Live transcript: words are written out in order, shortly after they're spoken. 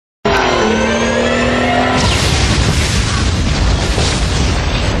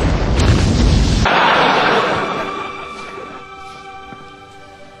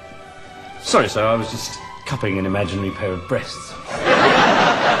Sorry, sir, I was just cupping an imaginary pair of breasts.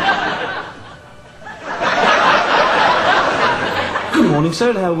 Good morning,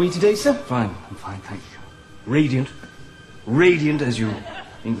 sir. How are we today, sir? Fine, I'm fine, thank you. Radiant. Radiant, as you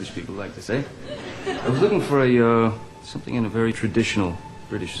English people like to say. I was looking for something in a very traditional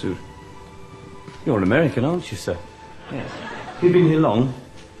British suit. You're an American, aren't you, sir? Yes. You've been here long?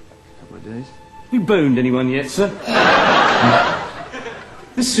 A couple of days. Have you boned anyone yet, sir?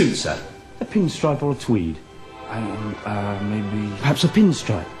 This suit, sir. A pinstripe or a tweed? Maybe... Perhaps a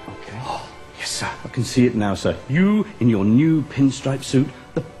pinstripe? Okay. Oh, yes, sir. I can see it now, sir. You, in your new pinstripe suit,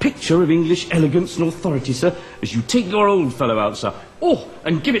 the picture of English elegance and authority, sir, as you take your old fellow out, sir. Oh,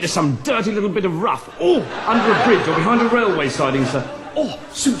 and give it to some dirty little bit of rough. Oh, under a bridge or behind a railway siding, sir. Oh,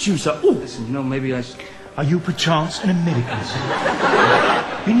 suits you, sir. Oh. Listen, you know, maybe I... Are you perchance an American,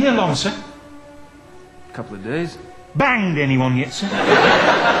 sir? Been here long, sir? A couple of days. Banged anyone yet, sir?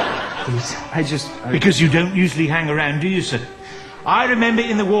 Please, Because you don't usually hang around, do you, sir? I remember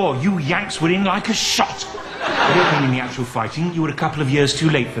in the war, you Yanks were in like a shot. I don't mean in the actual fighting. You were a couple of years too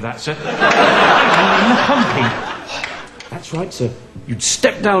late for that, sir. I mean in the humping. That's right, sir. You'd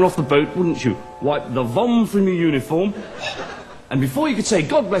step down off the boat, wouldn't you? Wipe the vom from your uniform. And before you could say,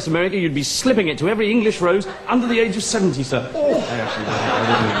 God bless America, you'd be slipping it to every English rose under the age of 70, sir. Oh. I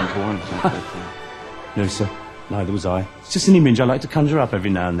wasn't even born. No, sir. Neither was I. It's just an image I like to conjure up every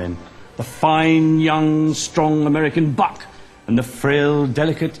now and then. The fine, young, strong American buck and the frail,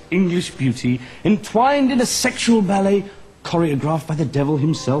 delicate English beauty entwined in a sexual ballet choreographed by the devil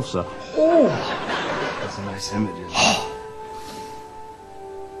himself, sir. Oh! That's a nice image, isn't it?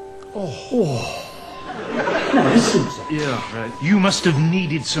 Oh. Now, listen, sir. Yeah, right. You must have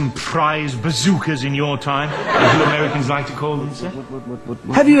needed some prize bazookas in your time, as you Americans like to call them, sir.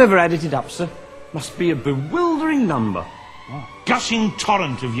 What? Have you ever added it up, sir? Must be a bewildering number. Oh. Gushing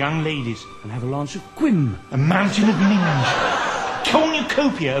torrent of young ladies. An avalanche of quim. A mountain of minge.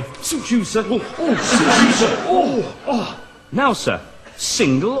 Cornucopia of... Suit you, sir. Suit you, sir. Oh. Now, sir,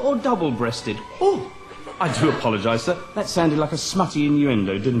 single or double-breasted? Oh. I do apologise, sir. That sounded like a smutty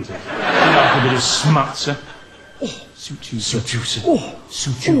innuendo, didn't it? Like a bit of smut, sir. Oh, suit you, sir. Suit you, sir. Oh,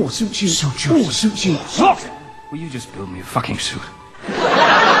 suit you. Oh, suit you. Suit you. Oh, suit you. What? Will you just build me a fucking suit?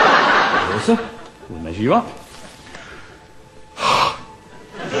 Well, sir, we'll measure you up.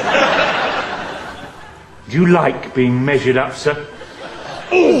 Do you like being measured up, sir?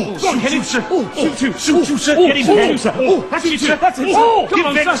 Oh, Go on, get him, sir. Oh, shoot you, sir. Oh, Get him, shoot you, sir. Oh, that's it, sir. That's it, sir. Oh, Come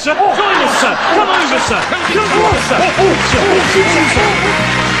on, give vent, sir. sir. Join us, sir. Come over, sir. Come on, sir. Oh, shoot you, sir.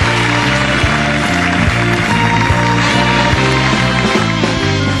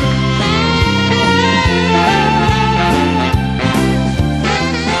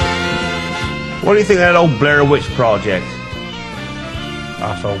 What do you think of that old Blair Witch project?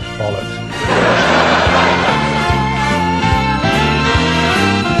 That's old bollocks.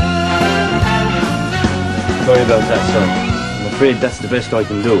 Sorry about that, sir. I'm afraid that's the best I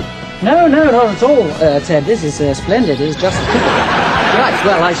can do. No, not at all, Ted. This is splendid. It's just... Right,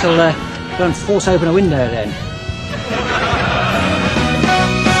 well, I shall go and force open a window then.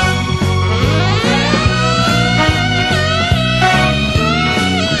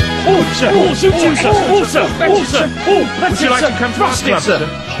 Oh, sir. Oh, suit you, sir. Oh, sir. Oh, sir. Oh, that's Would you like to come to our club, sir?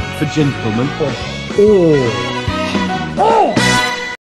 For gentlemen. Oh.